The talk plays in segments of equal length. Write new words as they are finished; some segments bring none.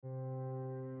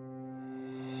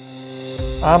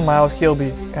I'm Miles Kilby,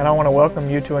 and I want to welcome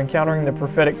you to Encountering the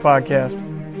Prophetic podcast.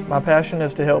 My passion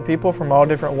is to help people from all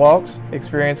different walks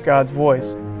experience God's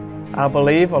voice. I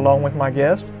believe, along with my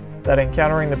guest, that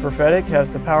Encountering the Prophetic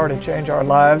has the power to change our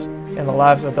lives and the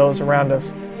lives of those around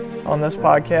us. On this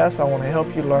podcast, I want to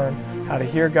help you learn how to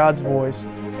hear God's voice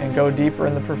and go deeper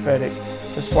in the prophetic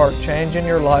to spark change in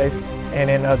your life and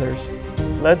in others.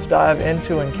 Let's dive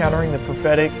into Encountering the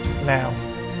Prophetic now.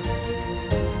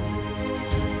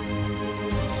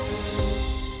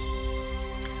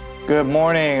 Good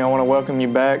morning. I want to welcome you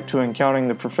back to Encountering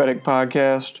the Prophetic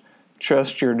podcast.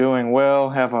 Trust you're doing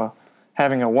well,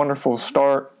 having a wonderful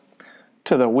start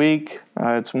to the week.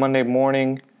 It's Monday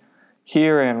morning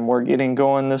here, and we're getting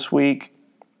going this week.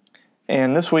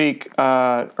 And this week,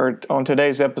 or on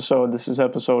today's episode, this is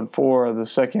episode 4 of the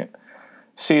second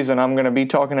season, I'm going to be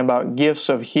talking about gifts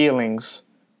of healings.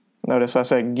 Notice I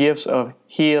said gifts of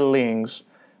healings,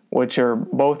 which are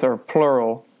both are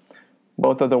plural.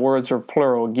 Both of the words are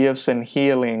plural. Gifts and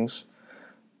healings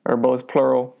are both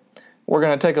plural. We're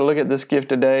going to take a look at this gift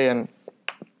today, and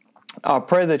I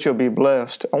pray that you'll be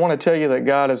blessed. I want to tell you that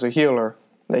God is a healer,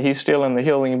 that He's still in the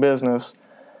healing business,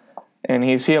 and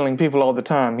He's healing people all the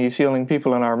time. He's healing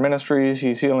people in our ministries.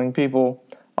 He's healing people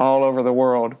all over the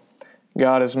world.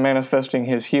 God is manifesting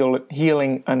His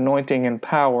healing anointing and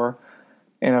power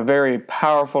in a very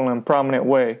powerful and prominent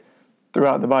way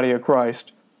throughout the body of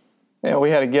Christ.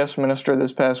 We had a guest minister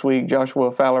this past week.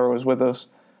 Joshua Fowler was with us,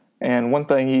 and one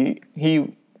thing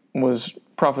he was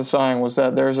prophesying was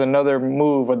that there's another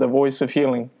move of the Voice of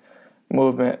Healing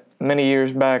movement. Many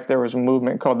years back, there was a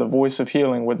movement called the Voice of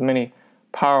Healing with many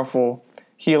powerful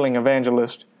healing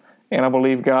evangelists, and I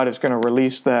believe God is going to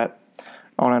release that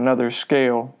on another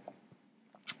scale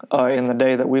in the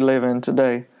day that we live in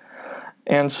today.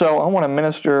 And so I want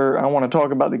to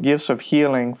talk about the gifts of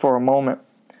healing for a moment.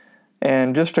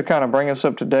 And just to kind of bring us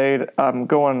up to date, I'm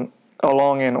going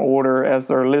along in order as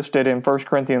they're listed in 1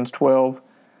 Corinthians 12.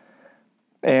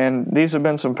 And these have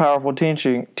been some powerful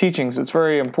teachings. It's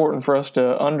very important for us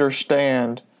to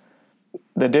understand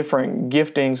the different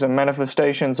giftings and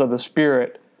manifestations of the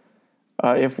Spirit.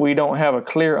 If we don't have a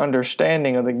clear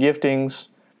understanding of the giftings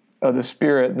of the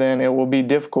Spirit, then it will be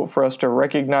difficult for us to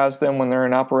recognize them when they're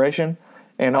in operation,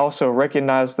 and also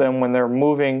recognize them when they're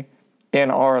moving in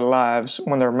our lives,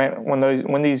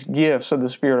 when these gifts of the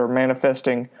Spirit are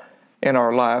manifesting in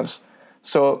our lives.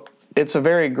 So it's a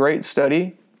very great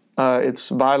study. It's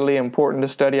vitally important to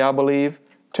study, I believe,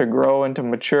 to grow and to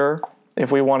mature.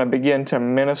 If we want to begin to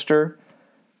minister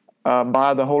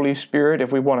by the Holy Spirit,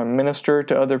 if we want to minister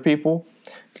to other people,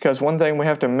 because one thing we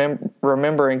have to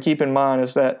remember and keep in mind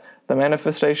is that the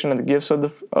manifestation of the gifts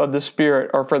of the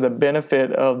Spirit are for the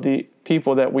benefit of the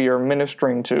people that we are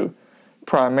ministering to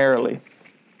primarily.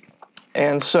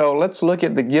 And so let's look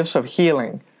at the gifts of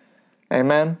healing.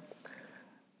 Amen.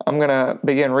 I'm going to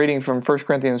begin reading from 1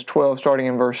 Corinthians 12, starting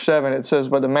in verse 7. It says,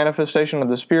 "But the manifestation of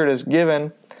the Spirit is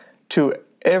given to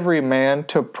every man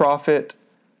to profit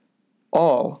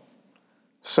all."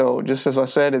 So just as I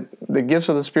said, the gifts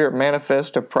of the Spirit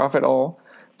manifest to profit all.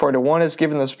 For to one is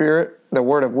given the Spirit, the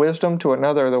word of wisdom, to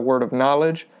another the word of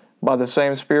knowledge by the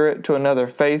same Spirit, to another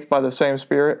faith by the same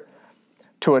Spirit,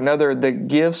 to another the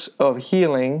gifts of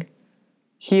healings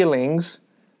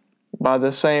by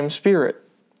the same Spirit,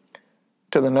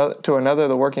 to another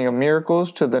the working of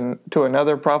miracles, to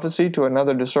another prophecy, to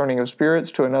another discerning of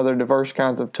spirits, to another diverse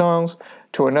kinds of tongues,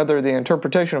 to another the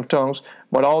interpretation of tongues.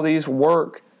 But all these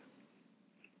worketh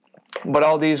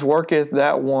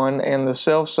that one and the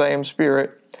selfsame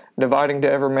Spirit, dividing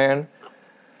to every man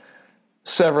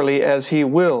severally as he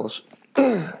wills.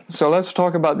 So let's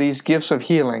talk about these gifts of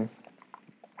healing,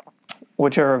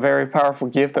 which are a very powerful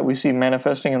gift that we see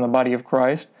manifesting in the body of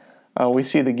Christ. We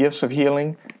see the gifts of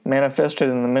healing manifested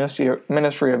in the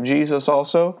ministry of Jesus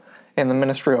also, in the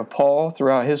ministry of Paul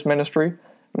throughout his ministry.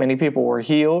 Many people were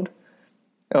healed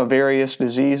of various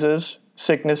diseases,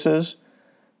 sicknesses,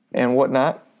 and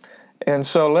whatnot. And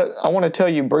so I want to tell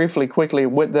you briefly, quickly,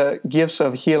 what the gifts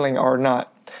of healing are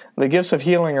not. The gifts of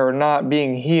healing are not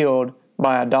being healed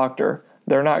by a doctor.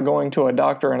 They're not going to a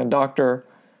doctor and a doctor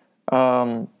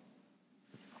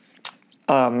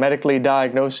medically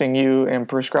diagnosing you and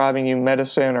prescribing you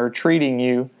medicine or treating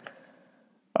you.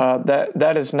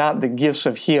 That is not the gifts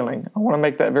of healing. I want to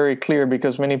make that very clear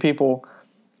because many people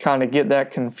kind of get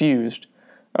that confused.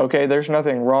 Okay, there's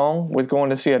nothing wrong with going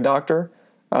to see a doctor.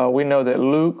 We know that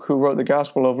Luke, who wrote the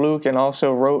Gospel of Luke and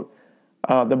also wrote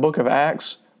the book of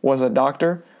Acts, was a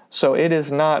doctor. So it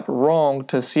is not wrong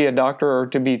to see a doctor or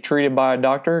to be treated by a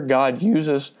doctor. God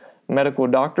uses medical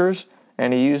doctors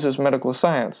and He uses medical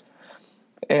science.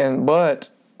 But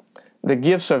the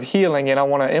gifts of healing, and I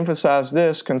want to emphasize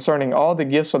this concerning all the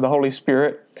gifts of the Holy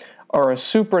Spirit, are a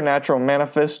supernatural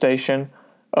manifestation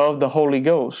of the Holy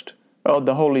Ghost, of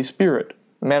the Holy Spirit,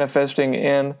 manifesting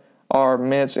in our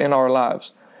midst, in our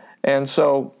lives. And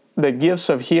so the gifts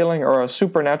of healing are a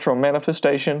supernatural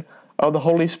manifestation of the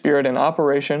Holy Spirit in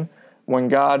operation when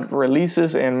God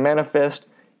releases and manifests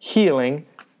healing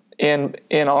in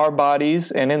our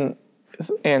bodies and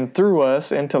through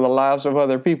us into the lives of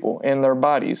other people, in their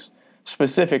bodies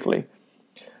specifically.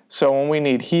 So when we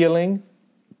need healing,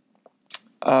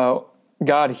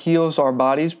 God heals our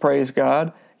bodies, praise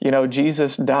God.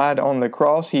 Jesus died on the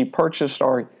cross. He purchased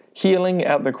our healing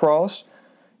at the cross.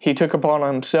 He took upon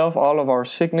himself all of our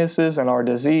sicknesses and our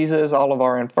diseases, all of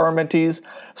our infirmities,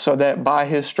 so that by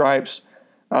his stripes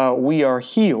we are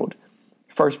healed.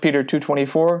 1 Peter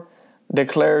 2:24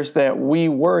 declares that we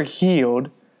were healed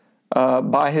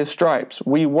by his stripes.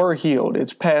 We were healed.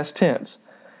 It's past tense.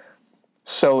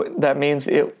 So that means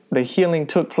the healing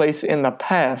took place in the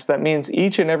past. That means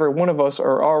each and every one of us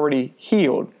are already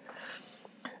healed.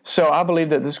 So I believe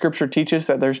that the Scripture teaches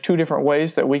that there's two different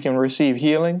ways that we can receive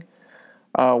healing.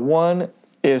 One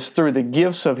is through the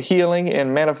gifts of healing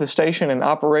and manifestation and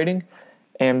operating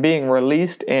and being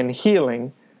released and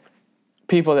healing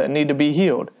people that need to be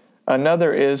healed.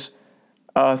 Another is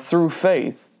through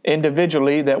faith,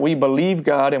 individually, that we believe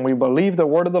God and we believe the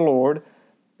word of the Lord,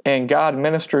 and God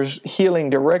ministers healing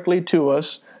directly to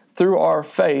us through our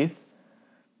faith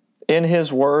in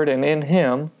his word and in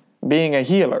him being a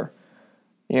healer.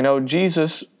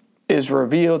 Jesus is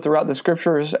revealed throughout the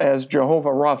Scriptures as Jehovah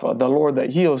Rapha, the Lord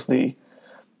that heals thee.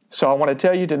 So I want to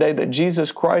tell you today that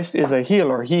Jesus Christ is a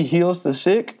healer. He heals the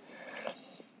sick.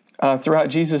 Throughout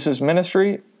Jesus'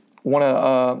 ministry, one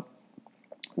of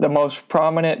the most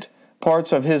prominent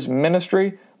parts of his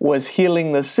ministry was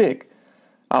healing the sick.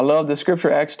 I love the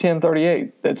Scripture, Acts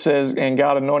 10:38, that says, "And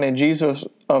God anointed Jesus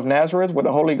of Nazareth with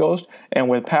the Holy Ghost and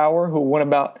with power, who went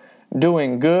about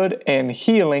doing good and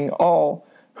healing all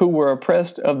who were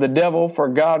oppressed of the devil, for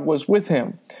God was with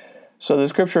him." So the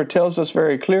Scripture tells us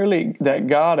very clearly that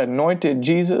God anointed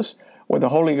Jesus with the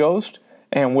Holy Ghost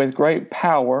and with great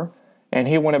power, and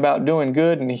he went about doing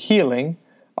good and healing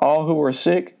all who were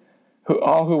sick,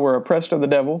 all who were oppressed of the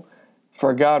devil,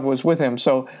 for God was with him.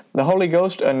 So the Holy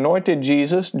Ghost anointed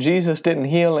Jesus. Jesus didn't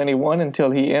heal anyone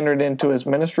until he entered into his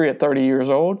ministry at 30 years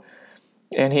old,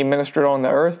 and he ministered on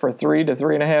the earth for 3 to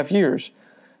 3.5 years,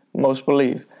 most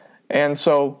believe. And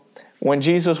so when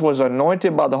Jesus was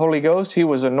anointed by the Holy Ghost, he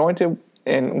was anointed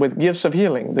with gifts of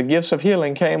healing. The gifts of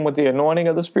healing came with the anointing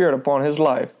of the Spirit upon his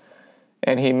life,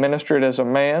 and he ministered as a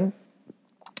man.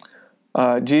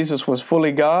 Jesus was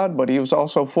fully God, but he was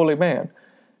also fully man.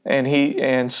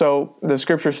 And so the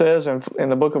Scripture says in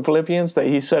the book of Philippians that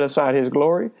he set aside his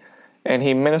glory, and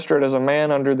he ministered as a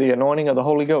man under the anointing of the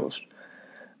Holy Ghost.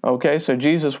 Okay, so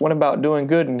Jesus went about doing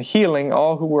good and healing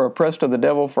all who were oppressed of the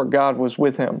devil, for God was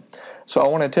with him. So I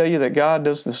want to tell you that God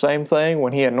does the same thing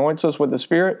when he anoints us with the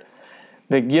Spirit.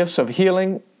 The gifts of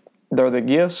healing, they're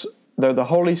the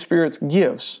Holy Spirit's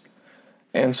gifts.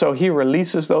 And so he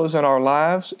releases those in our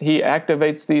lives. He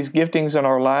activates these giftings in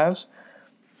our lives.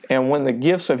 And when the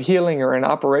gifts of healing are in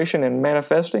operation and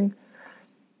manifesting,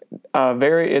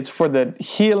 it's for the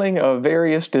healing of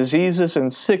various diseases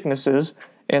and sicknesses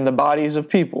in the bodies of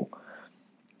people.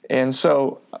 And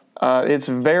so it's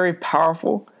very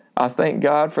powerful. I thank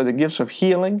God for the gifts of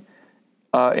healing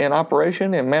in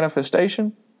operation and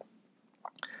manifestation.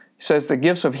 He says the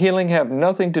gifts of healing have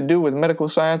nothing to do with medical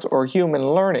science or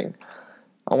human learning.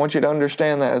 I want you to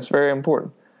understand that. It's very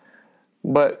important.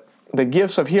 But the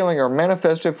gifts of healing are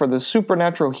manifested for the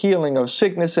supernatural healing of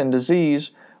sickness and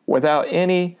disease without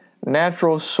any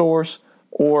natural source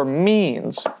or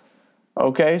means.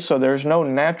 Okay, so there's no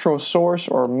natural source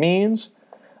or means,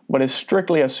 but it's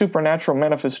strictly a supernatural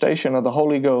manifestation of the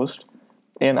Holy Ghost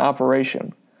in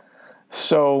operation.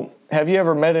 So, have you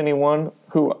ever met anyone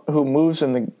who moves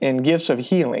in gifts of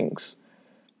healings,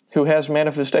 who has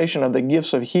manifestation of the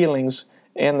gifts of healings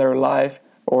in their life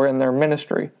or in their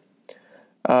ministry?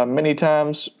 Many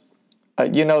times,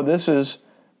 this is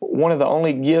one of the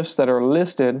only gifts that are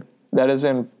listed that's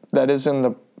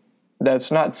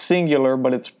not singular,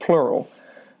 but it's plural.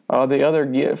 The other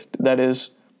gift that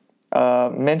is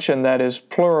mentioned that is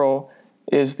plural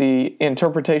is the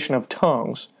interpretation of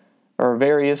tongues, or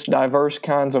various diverse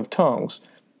kinds of tongues.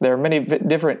 There are many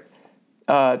different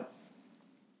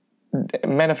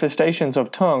manifestations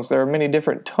of tongues. There are many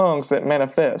different tongues that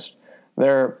manifest.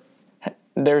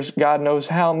 There's God knows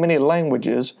how many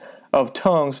languages of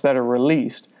tongues that are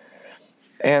released.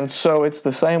 And so it's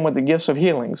the same with the gifts of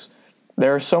healings.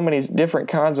 There are so many different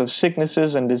kinds of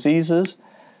sicknesses and diseases,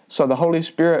 So the Holy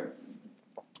Spirit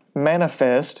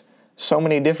manifests so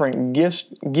many different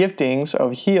giftings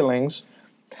of healings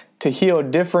to heal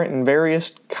different and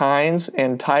various kinds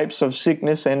and types of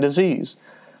sickness and disease.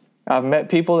 I've met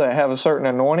people that have a certain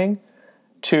anointing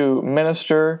to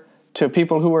minister to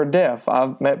people who are deaf.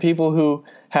 I've met people who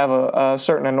have a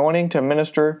certain anointing to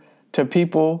minister to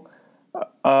people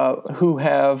who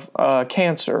have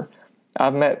cancer.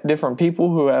 I've met different people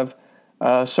who have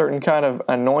a certain kind of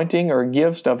anointing or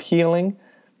gifts of healing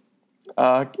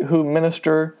who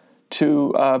minister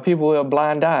to people who have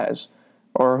blind eyes,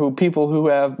 or people who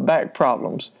have back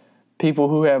problems, people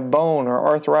who have bone or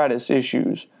arthritis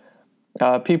issues,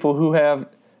 people who have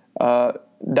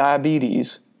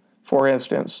diabetes, for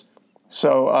instance.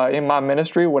 So in my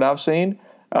ministry, what I've seen,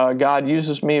 God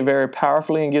uses me very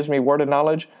powerfully and gives me word of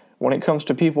knowledge when it comes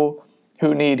to people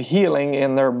who need healing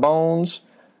in their bones,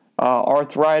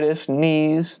 arthritis,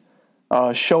 knees,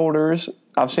 shoulders.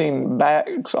 I've seen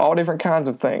backs, all different kinds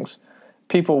of things.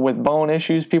 People with bone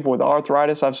issues, people with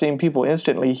arthritis, I've seen people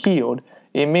instantly healed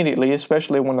immediately,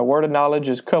 especially when the word of knowledge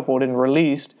is coupled and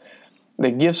released. The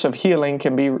gifts of healing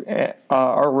can be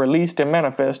are released and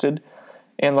manifested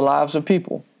in the lives of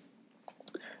people.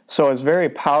 So it's very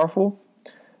powerful.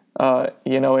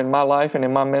 In my life and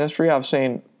in my ministry, I've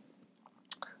seen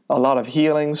a lot of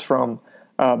healings from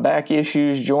back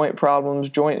issues, joint problems,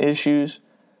 joint issues.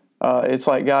 It's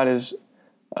like God is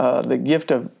the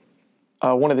gift of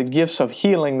one of the gifts of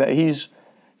healing that He's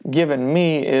given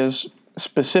me is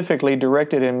specifically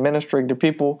directed in ministering to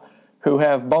people who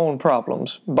have bone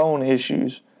problems, bone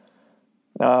issues,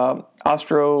 I'm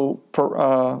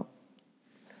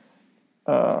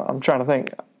trying to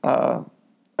think of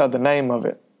the name of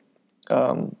it.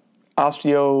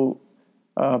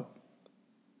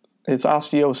 It's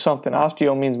osteo something.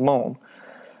 Osteo means bone.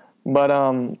 But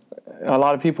a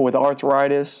lot of people with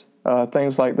arthritis,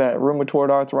 things like that,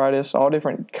 rheumatoid arthritis, all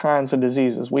different kinds of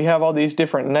diseases. We have all these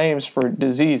different names for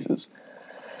diseases.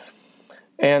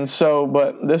 And so,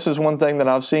 but this is one thing that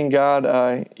I've seen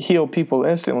God heal people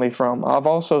instantly from. I've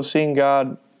also seen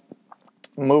God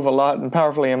move a lot and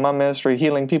powerfully in my ministry,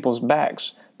 healing people's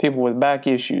backs, people with back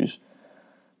issues.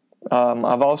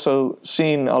 I've also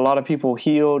seen a lot of people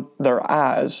heal their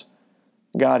eyes.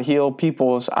 God healed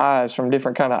people's eyes from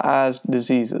different kind of eyes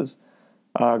diseases,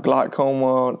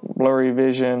 glaucoma, blurry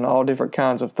vision, all different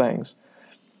kinds of things.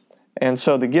 And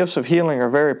so the gifts of healing are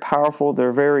very powerful.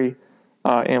 They're very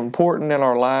important in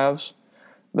our lives.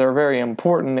 They're very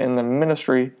important in the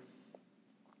ministry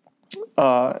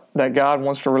that God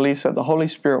wants to release, that the Holy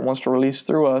Spirit wants to release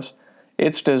through us.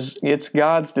 It's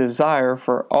God's desire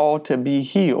for all to be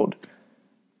healed,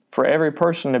 for every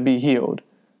person to be healed.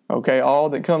 Okay, all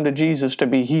that come to Jesus to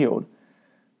be healed.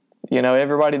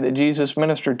 Everybody that Jesus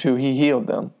ministered to, He healed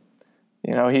them.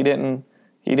 He didn't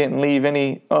leave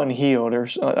any unhealed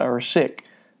or sick.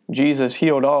 Jesus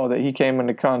healed all that He came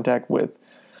into contact with.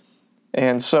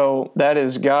 And so that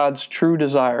is God's true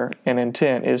desire and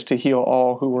intent, is to heal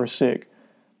all who are sick.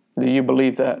 Do you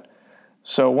believe that?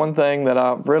 So one thing that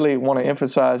I really want to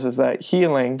emphasize is that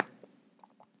healing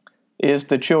is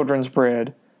the children's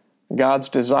bread. God's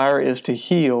desire is to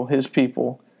heal His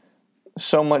people,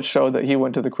 so much so that He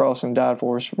went to the cross and died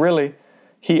for us. Really,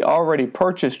 He already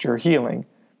purchased your healing.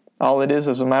 All it is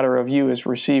a matter of you is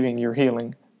receiving your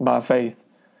healing by faith.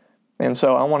 And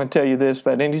so I want to tell you this,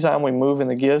 that anytime we move in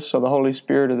the gifts of the Holy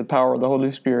Spirit or the power of the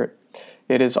Holy Spirit,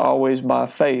 it is always by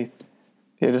faith.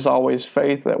 It is always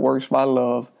faith that works by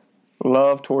love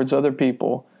towards other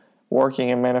people,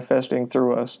 working and manifesting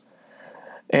through us.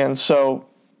 And so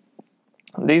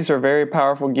these are very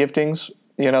powerful giftings.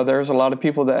 There's a lot of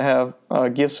people that have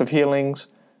gifts of healings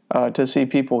to see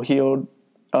people healed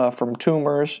from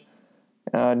tumors,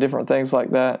 different things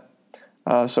like that.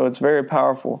 So it's very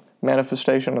powerful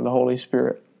manifestation of the Holy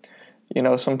Spirit.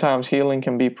 Sometimes healing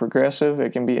can be progressive.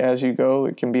 It can be as you go.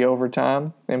 It can be over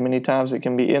time. And many times it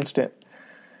can be instant.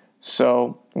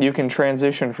 So you can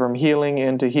transition from healing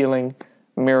into healing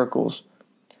miracles.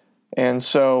 And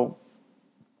so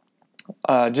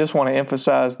I just want to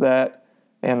emphasize that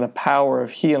and the power of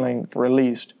healing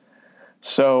released.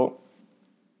 So,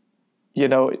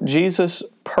 Jesus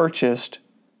purchased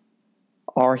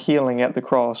our healing at the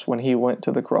cross when He went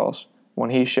to the cross, when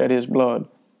He shed His blood.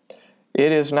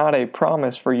 It is not a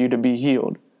promise for you to be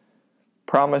healed.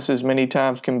 Promises many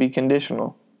times can be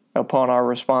conditional upon our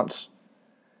response.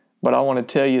 But I want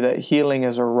to tell you that healing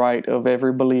is a right of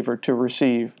every believer to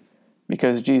receive,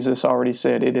 because Jesus already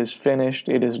said, "It is finished,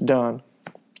 it is done."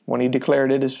 When He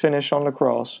declared it is finished on the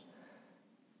cross,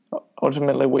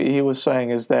 ultimately what He was saying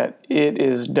is that it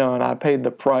is done. I paid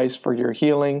the price for your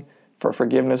healing, for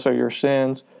forgiveness of your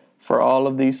sins, for all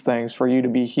of these things, for you to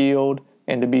be healed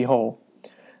and to be whole.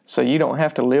 So you don't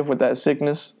have to live with that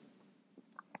sickness.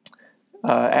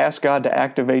 Ask God to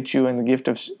activate you in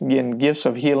the gifts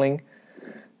of healing.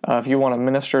 If you want to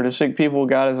minister to sick people,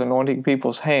 God is anointing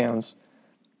people's hands.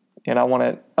 And I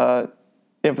want to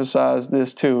emphasize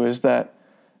this too, is that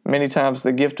many times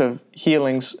the gift of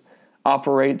healings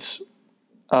operates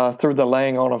through the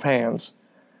laying on of hands.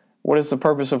 What is the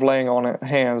purpose of laying on of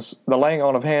hands? The laying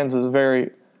on of hands is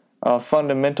very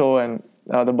fundamental, and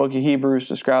the book of Hebrews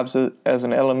describes it as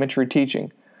an elementary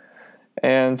teaching.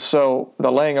 And so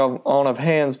the laying on of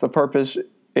hands, the purpose,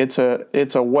 it's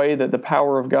a way that the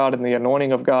power of God and the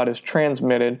anointing of God is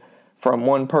transmitted from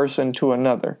one person to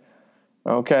another.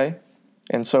 Okay?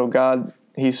 And so God,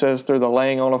 He says through the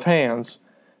laying on of hands,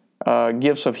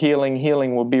 gifts of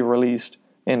healing will be released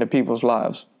into people's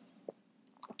lives.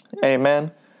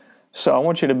 Amen. So I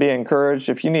want you to be encouraged.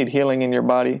 If you need healing in your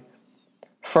body,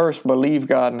 first believe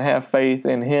God and have faith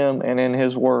in Him and in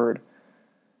His Word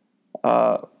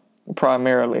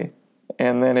primarily.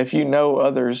 And then if you know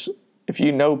others, if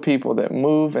you know people that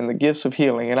move in the gifts of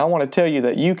healing, and I want to tell you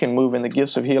that you can move in the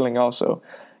gifts of healing also.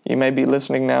 You may be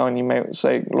listening now and you may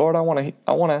say, Lord, I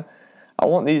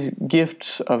want these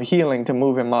gifts of healing to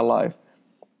move in my life.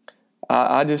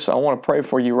 I want to pray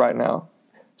for you right now.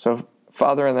 So,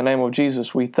 Father, in the name of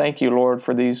Jesus, we thank you, Lord,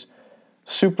 for these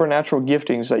supernatural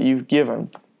giftings that you've given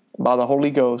by the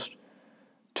Holy Ghost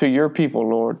to your people,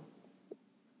 Lord.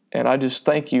 And I just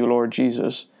thank you, Lord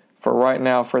Jesus, for right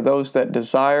now, for those that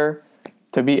desire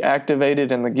to be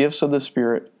activated in the gifts of the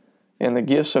Spirit, in the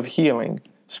gifts of healing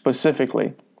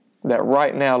specifically, that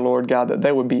right now, Lord God, that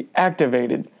they would be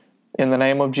activated in the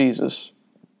name of Jesus.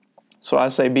 So I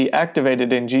say, be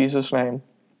activated in Jesus' name.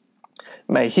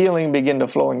 May healing begin to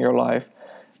flow in your life.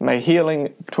 May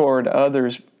healing toward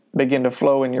others begin to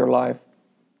flow in your life.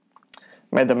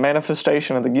 May the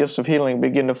manifestation of the gifts of healing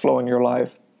begin to flow in your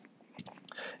life.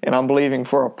 And I'm believing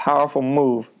for a powerful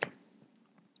move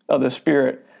of the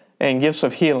Spirit and gifts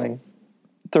of healing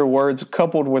through words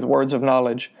coupled with words of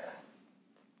knowledge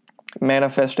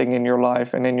manifesting in your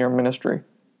life and in your ministry.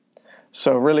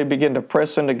 So really begin to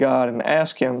press into God and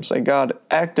ask Him, say, God,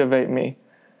 activate me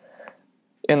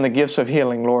in the gifts of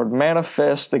healing, Lord.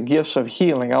 Manifest the gifts of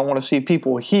healing. I want to see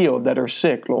people healed that are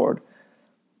sick, Lord,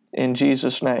 in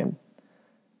Jesus' name.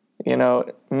 You know,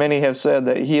 many have said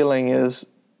that healing is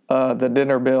the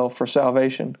dinner bell for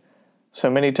salvation. So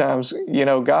many times, you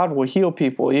know, God will heal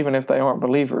people even if they aren't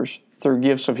believers through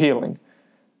gifts of healing.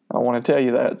 I want to tell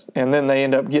you that. And then they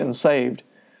end up getting saved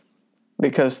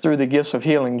because through the gifts of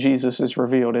healing, Jesus is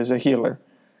revealed as a healer,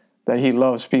 that He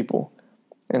loves people.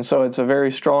 And so it's a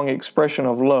very strong expression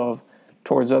of love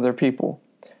towards other people.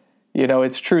 You know,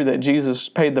 it's true that Jesus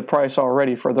paid the price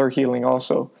already for their healing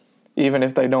also, even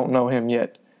if they don't know Him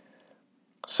yet.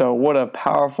 So what a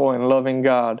powerful and loving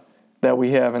God that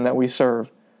we have and that we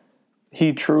serve.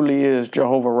 He truly is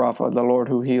Jehovah Rapha, the Lord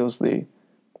who heals thee.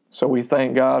 So we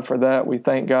thank God for that. We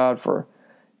thank God for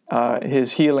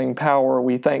His healing power.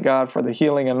 We thank God for the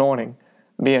healing anointing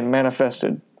being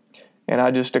manifested. And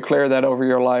I just declare that over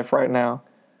your life right now,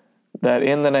 that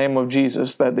in the name of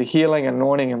Jesus, that the healing,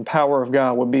 anointing, and power of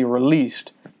God would be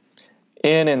released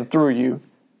in and through you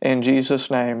in Jesus'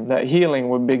 name. That healing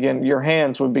would begin, your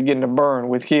hands would begin to burn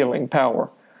with healing power.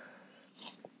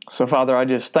 So, Father, I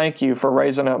just thank you for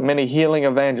raising up many healing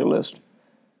evangelists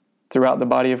throughout the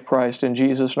body of Christ in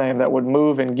Jesus' name that would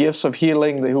move in gifts of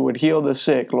healing, who would heal the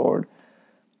sick, Lord,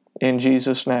 in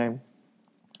Jesus' name.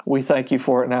 We thank you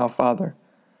for it now, Father.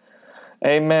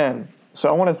 Amen. So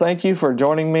I want to thank you for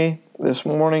joining me this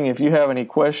morning. If you have any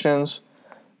questions,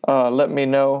 let me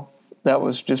know. That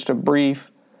was just a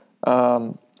brief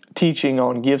teaching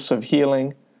on gifts of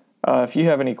healing. If you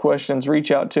have any questions,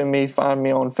 reach out to me. Find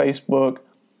me on Facebook.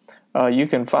 You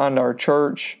can find our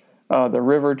church, the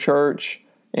River Church,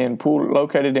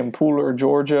 located in Pooler,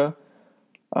 Georgia,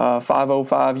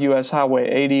 505 U.S. Highway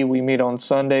 80. We meet on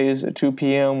Sundays at 2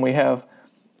 p.m. We have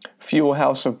Fuel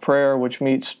House of Prayer, which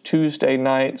meets Tuesday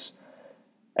nights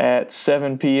at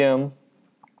 7 p.m.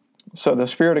 So the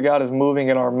Spirit of God is moving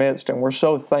in our midst, and we're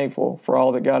so thankful for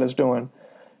all that God is doing.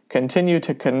 Continue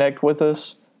to connect with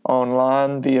us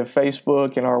online via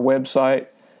Facebook and our website.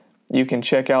 You can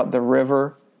check out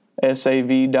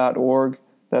theriversav.org.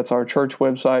 That's our church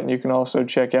website, and you can also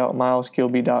check out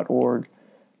mileskilby.org,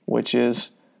 which is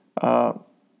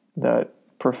the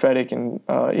prophetic and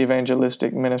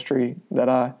evangelistic ministry that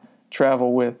I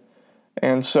travel with.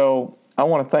 And so I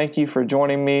want to thank you for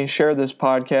joining me. Share this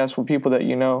podcast with people that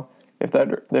you know. If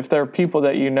there are people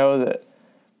that you know that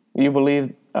you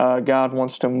believe God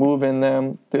wants to move in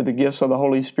them through the gifts of the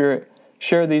Holy Spirit,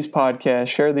 share these podcasts,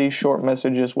 share these short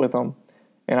messages with them.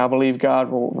 And I believe God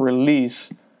will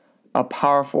release a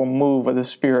powerful move of the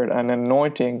Spirit, an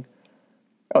anointing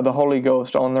of the Holy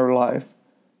Ghost on their life.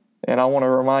 And I want to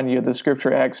remind you, the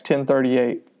scripture Acts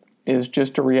 10:38 is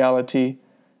just a reality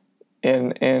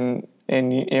in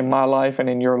my life and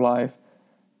in your life.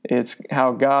 It's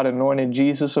how God anointed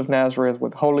Jesus of Nazareth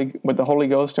with the Holy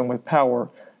Ghost and with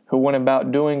power, who went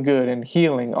about doing good and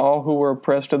healing all who were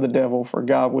oppressed of the devil, for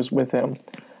God was with him.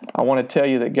 I want to tell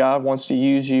you that God wants to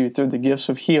use you through the gifts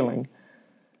of healing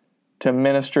to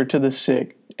minister to the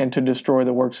sick and to destroy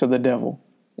the works of the devil.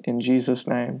 In Jesus'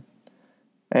 name,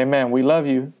 amen. We love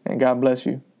you, and God bless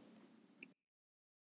you.